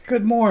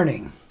Good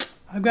morning.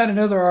 I've got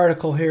another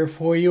article here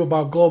for you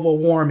about global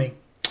warming.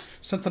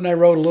 Something I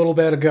wrote a little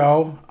bit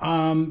ago,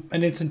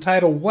 and it's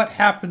entitled, What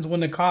Happens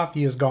When the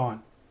Coffee is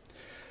Gone?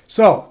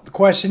 So, the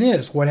question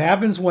is, what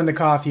happens when the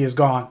coffee is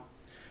gone?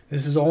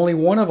 This is only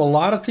one of a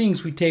lot of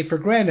things we take for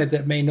granted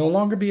that may no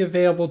longer be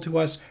available to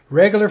us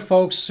regular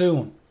folks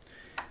soon.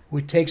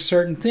 We take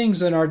certain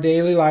things in our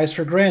daily lives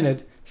for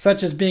granted,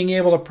 such as being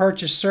able to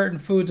purchase certain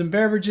foods and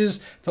beverages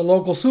at the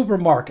local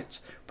supermarkets,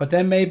 but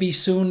that may be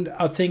soon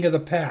a thing of the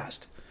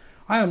past.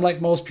 I am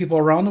like most people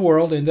around the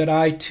world in that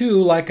I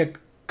too like a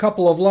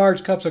couple of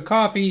large cups of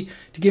coffee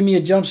to give me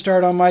a jump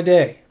start on my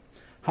day.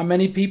 How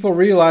many people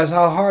realize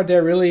how hard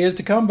that really is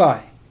to come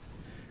by?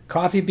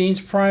 Coffee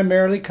beans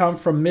primarily come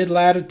from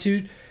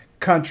mid-latitude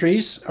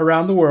countries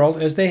around the world,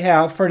 as they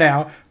have, for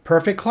now,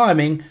 perfect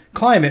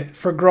climate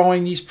for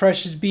growing these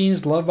precious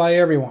beans loved by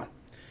everyone.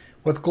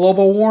 With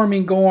global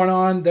warming going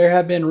on, there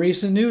have been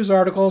recent news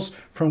articles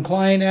from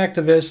climate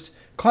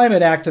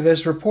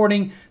activists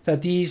reporting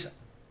that these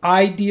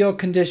ideal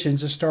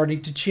conditions are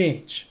starting to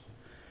change.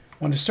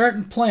 When a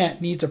certain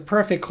plant needs a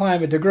perfect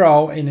climate to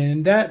grow, and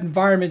in that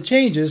environment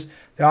changes,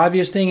 the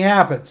obvious thing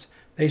happens.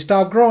 They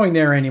stop growing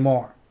there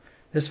anymore.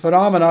 This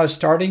phenomenon is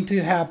starting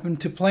to happen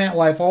to plant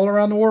life all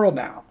around the world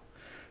now.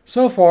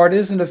 So far, it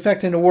isn't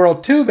affecting the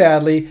world too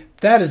badly.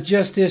 That is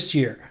just this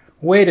year.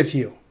 Wait a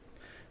few.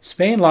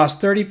 Spain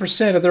lost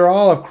 30% of their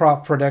olive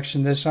crop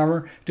production this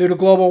summer due to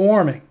global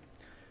warming.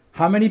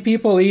 How many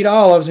people eat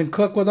olives and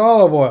cook with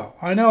olive oil?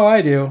 I know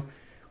I do.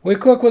 We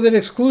cook with it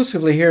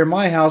exclusively here in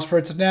my house for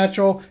its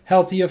natural,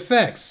 healthy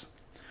effects.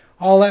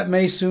 All that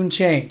may soon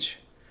change.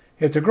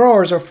 If the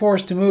growers are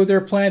forced to move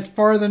their plants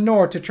farther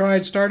north to try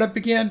and start up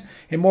again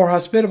in more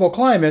hospitable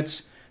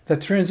climates, the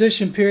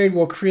transition period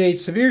will create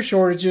severe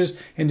shortages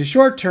in the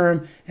short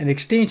term and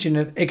extinction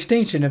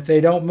if they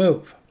don't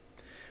move.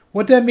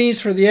 What that means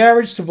for the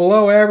average to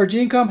below average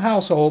income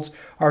households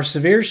are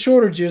severe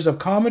shortages of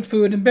common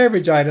food and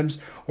beverage items,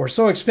 or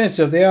so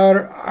expensive they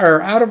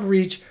are out of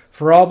reach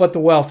for all but the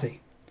wealthy.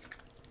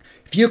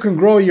 If you can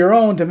grow your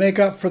own to make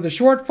up for the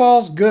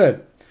shortfalls,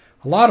 good.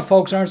 A lot of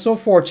folks aren't so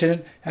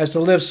fortunate as to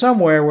live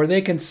somewhere where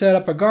they can set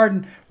up a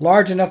garden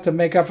large enough to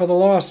make up for the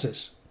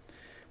losses.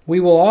 We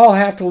will all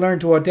have to learn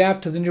to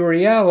adapt to the new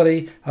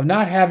reality of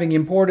not having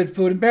imported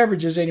food and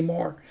beverages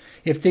anymore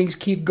if things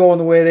keep going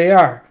the way they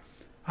are.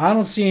 I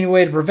don't see any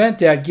way to prevent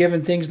that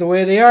given things the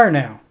way they are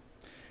now.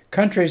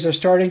 Countries are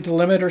starting to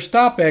limit or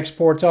stop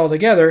exports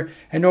altogether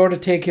in order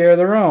to take care of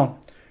their own.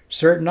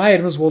 Certain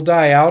items will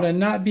die out and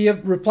not be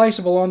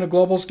replaceable on a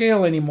global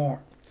scale anymore.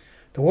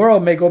 The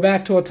world may go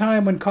back to a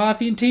time when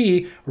coffee and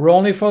tea were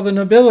only for the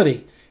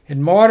nobility.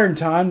 In modern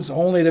times,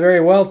 only the very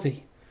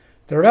wealthy.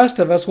 The rest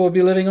of us will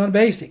be living on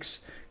basics.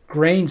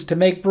 Grains to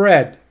make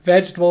bread,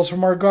 vegetables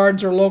from our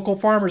gardens or local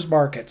farmers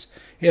markets,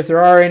 if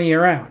there are any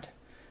around.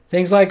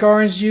 Things like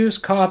orange juice,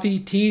 coffee,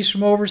 teas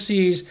from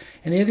overseas,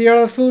 and any of the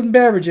other food and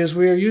beverages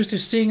we are used to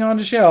seeing on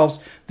the shelves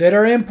that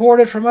are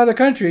imported from other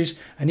countries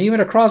and even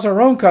across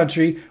our own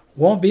country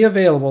won't be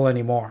available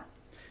anymore.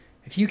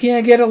 If you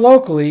can't get it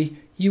locally,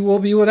 you will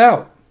be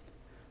without.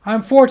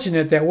 I'm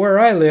fortunate that where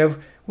I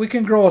live, we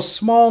can grow a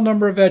small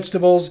number of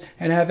vegetables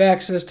and have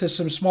access to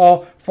some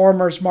small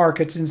farmers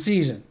markets in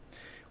season.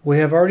 We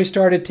have already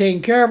started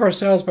taking care of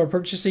ourselves by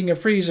purchasing a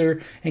freezer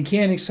and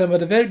canning some of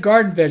the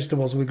garden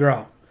vegetables we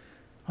grow.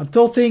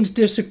 Until things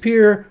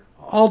disappear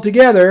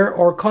altogether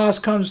or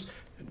cost comes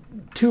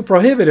too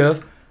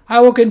prohibitive, I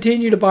will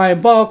continue to buy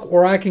in bulk,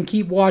 or I can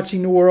keep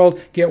watching the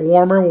world get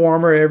warmer and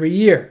warmer every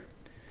year.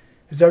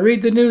 As I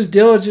read the news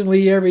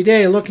diligently every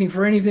day, looking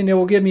for anything that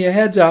will give me a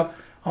heads up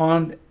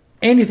on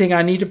anything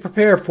I need to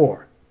prepare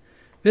for.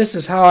 This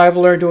is how I've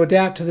learned to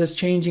adapt to this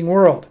changing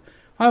world.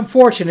 I'm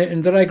fortunate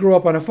in that I grew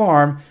up on a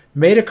farm,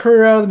 made a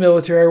career out of the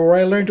military where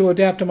I learned to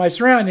adapt to my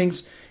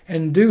surroundings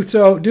and do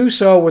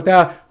so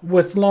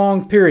with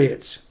long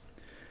periods.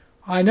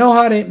 I know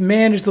how to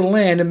manage the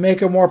land and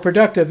make it more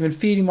productive in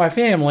feeding my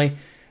family,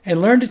 and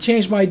learn to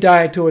change my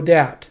diet to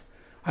adapt.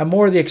 I'm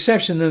more the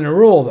exception than the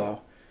rule,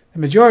 though. The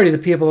majority of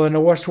the people in the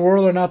Western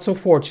world are not so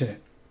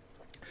fortunate.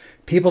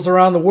 Peoples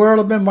around the world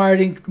have been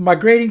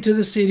migrating to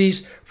the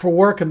cities for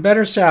work and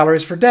better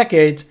salaries for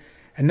decades,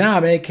 and now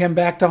may come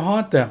back to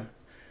haunt them.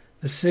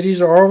 The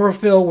cities are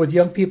overfilled with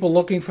young people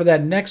looking for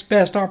that next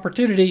best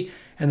opportunity,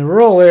 and the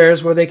rural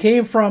areas where they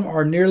came from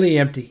are nearly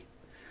empty.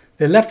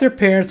 They left their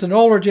parents and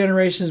older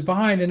generations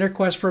behind in their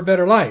quest for a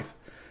better life.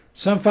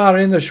 Some found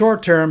it in the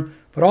short term,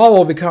 but all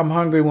will become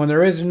hungry when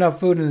there isn't enough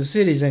food in the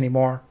cities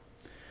anymore.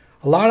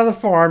 A lot of the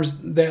farms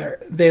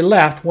they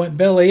left went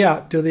belly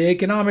up due to the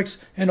economics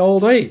and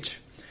old age.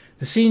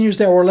 The seniors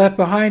that were left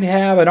behind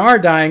have and are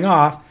dying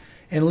off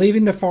and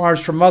leaving the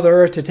farms for Mother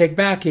Earth to take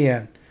back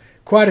in.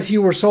 Quite a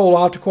few were sold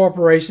out to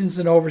corporations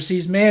and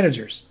overseas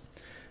managers.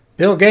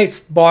 Bill Gates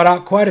bought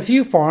out quite a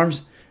few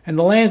farms and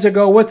the lands that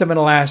go with them in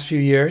the last few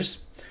years.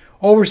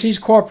 Overseas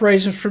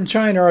corporations from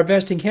China are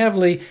investing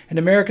heavily in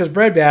America's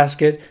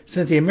breadbasket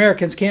since the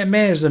Americans can't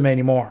manage them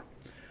anymore.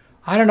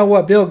 I don't know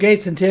what Bill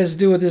Gates intends to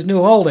do with his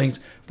new holdings,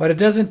 But it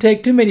doesn't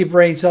take too many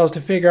brain cells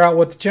to figure out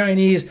what the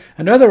Chinese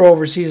and other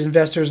overseas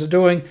investors are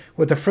doing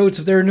with the fruits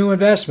of their new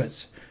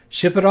investments.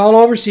 Ship it all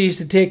overseas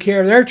to take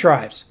care of their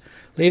tribes.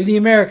 Leave the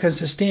Americans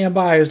to stand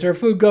by as their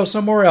food goes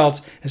somewhere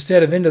else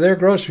instead of into their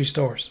grocery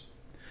stores.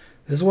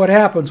 This is what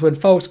happens when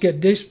folks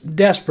get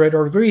desperate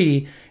or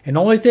greedy and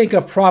only think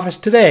of profits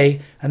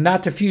today and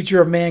not the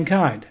future of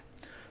mankind.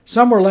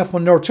 Some were left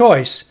with no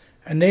choice,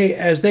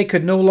 as they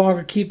could no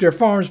longer keep their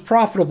farms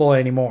profitable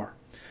anymore.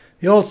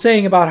 The old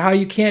saying about how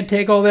you can't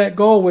take all that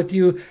gold with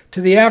you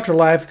to the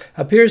afterlife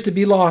appears to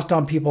be lost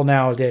on people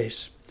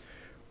nowadays.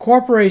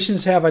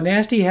 Corporations have a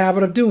nasty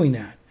habit of doing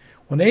that.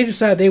 When they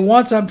decide they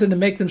want something to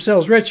make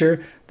themselves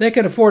richer, they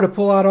can afford to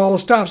pull out all the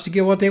stops to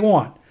get what they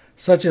want,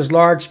 such as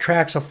large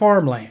tracts of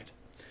farmland.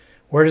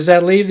 Where does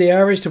that leave the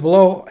average to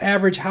below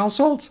average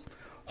households?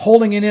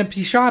 Holding an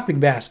empty shopping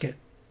basket.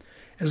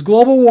 As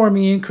global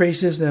warming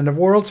increases and the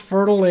world's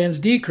fertile lands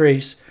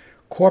decrease,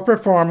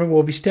 corporate farming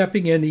will be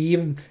stepping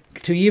in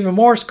to even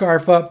more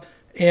scarf up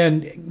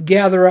and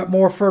gather up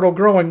more fertile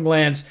growing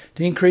lands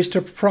to increase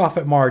their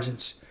profit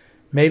margins.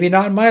 Maybe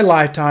not in my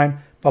lifetime,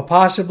 but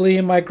possibly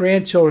in my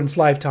grandchildren's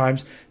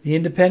lifetimes, the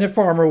independent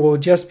farmer will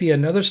just be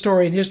another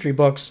story in history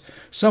books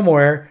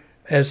somewhere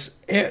as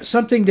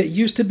something that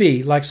used to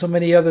be like so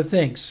many other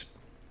things.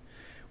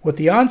 With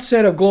the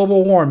onset of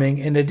global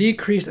warming and the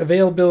decreased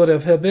availability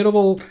of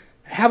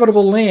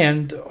habitable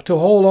land to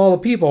hold all the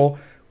people,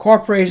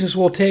 corporations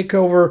will take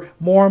over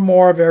more and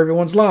more of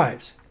everyone's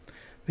lives.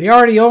 They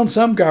already own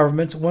some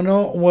governments and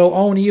will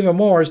own even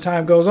more as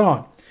time goes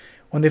on.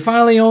 When they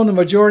finally own the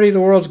majority of the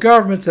world's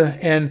governments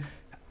and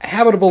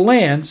habitable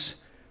lands,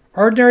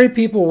 ordinary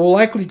people will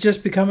likely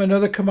just become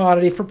another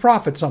commodity for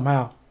profit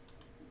somehow.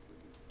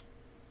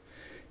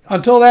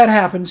 Until that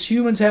happens,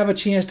 humans have a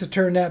chance to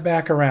turn that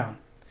back around,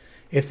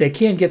 if they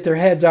can get their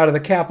heads out of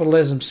the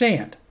capitalism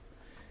sand.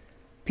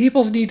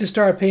 People need to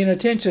start paying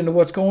attention to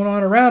what's going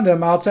on around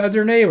them outside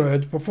their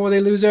neighborhoods before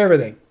they lose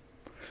everything.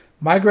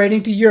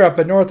 Migrating to Europe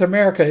and North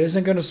America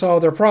isn't going to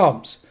solve their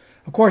problems.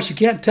 Of course, you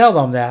can't tell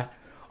them that.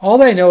 All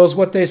they know is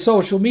what their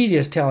social media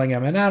is telling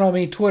them, and I don't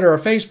mean Twitter or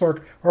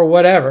Facebook or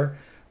whatever.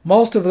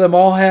 Most of them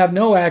all have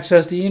no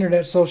access to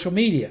internet social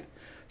media.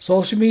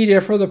 Social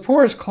media for the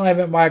poorest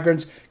climate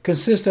migrants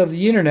consists of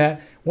the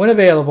internet when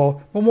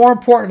available, but more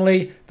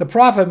importantly, the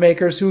profit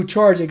makers who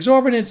charge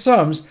exorbitant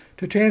sums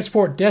to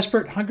transport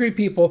desperate, hungry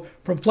people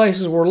from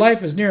places where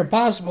life is near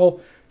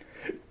impossible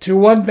to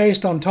one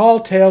based on tall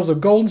tales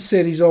of golden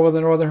cities over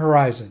the northern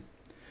horizon.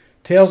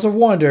 Tales of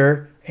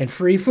wonder and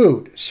free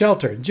food,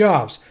 shelter, and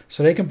jobs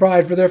so they can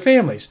provide for their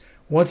families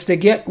once they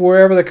get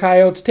wherever the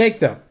coyotes take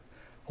them.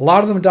 A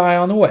lot of them die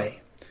on the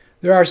way.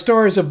 There are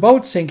stories of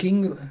boats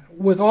sinking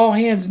with all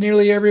hands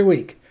nearly every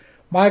week,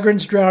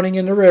 migrants drowning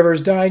in the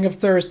rivers, dying of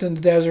thirst in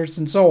the deserts,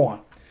 and so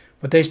on.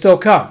 But they still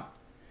come.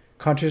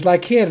 Countries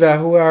like Canada,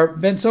 who have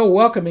been so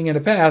welcoming in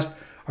the past,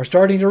 are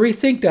starting to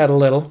rethink that a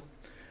little.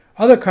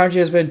 Other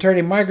countries have been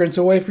turning migrants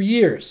away for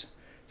years.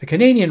 The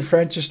Canadian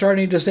French are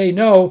starting to say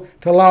no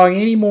to allowing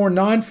any more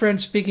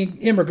non-French speaking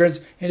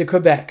immigrants into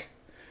Quebec.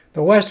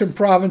 The western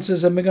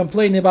provinces have been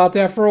complaining about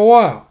that for a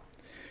while.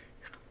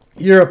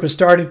 Europe is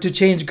starting to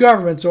change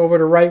governments over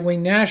to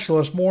right-wing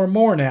nationalists more and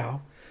more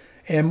now,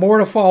 and more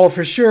to follow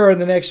for sure in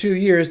the next few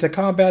years to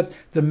combat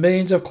the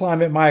millions of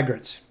climate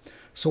migrants.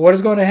 So what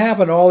is going to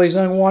happen to all these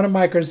unwanted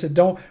migrants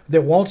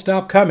that won't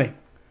stop coming?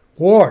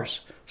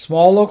 Wars.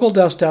 Small local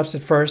dust-ups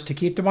at first to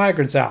keep the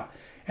migrants out,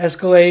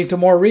 escalating to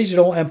more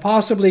regional and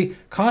possibly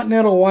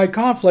continental-wide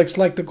conflicts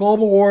like the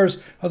global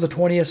wars of the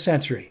 20th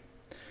century.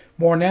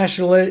 More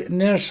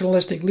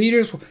nationalistic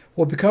leaders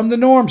will become the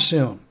norm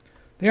soon.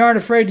 They aren't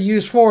afraid to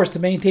use force to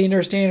maintain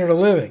their standard of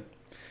living.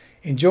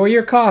 Enjoy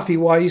your coffee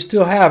while you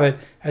still have it,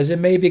 as it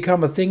may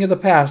become a thing of the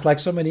past like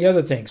so many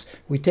other things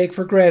we take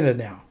for granted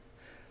now.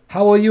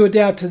 How will you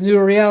adapt to the new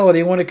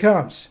reality when it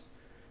comes?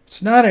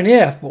 It's not an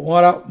if,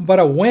 but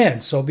a when,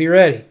 so be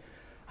ready.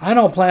 I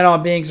don't plan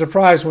on being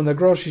surprised when the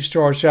grocery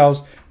store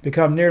shelves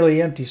become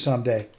nearly empty someday.